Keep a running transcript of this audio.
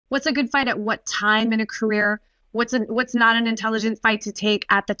What's a good fight at what time in a career? What's not an intelligent fight to take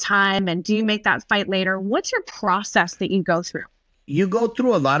at the time? And do you make that fight later? What's your process that you go through? You go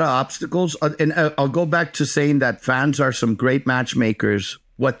through a lot of obstacles. And I'll go back to saying that fans are some great matchmakers.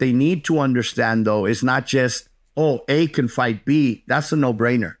 What they need to understand, though, is not just, oh, A can fight B. That's a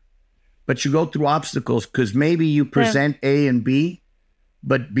no-brainer. But you go through obstacles because maybe you present A and B,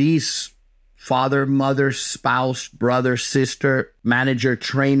 but B's father, mother, spouse, brother, sister, manager,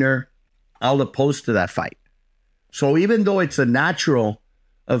 trainer, all opposed to that fight. So even though it's a natural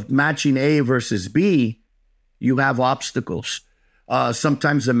of matching A versus B, you have obstacles.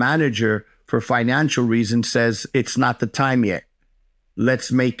 Sometimes the manager, for financial reasons, says it's not the time yet.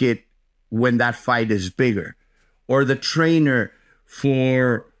 Let's make it when that fight is bigger. Or the trainer,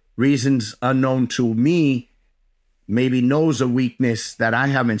 for reasons unknown to me, maybe knows a weakness that I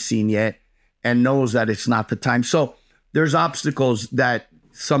haven't seen yet and knows that it's not the time. So there's obstacles that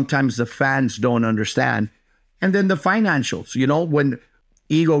sometimes the fans don't understand. And then the financials, when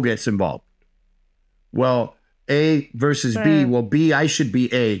ego gets involved. Well, A versus B. Well, B, I should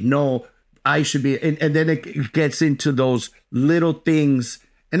be A. No, I should be. And then it gets into those little things.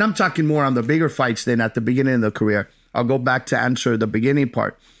 And I'm talking more on the bigger fights than at the beginning of the career. I'll go back to answer the beginning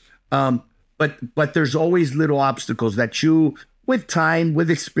part. But there's always little obstacles that you, with time,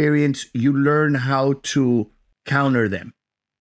 with experience, you learn how to counter them.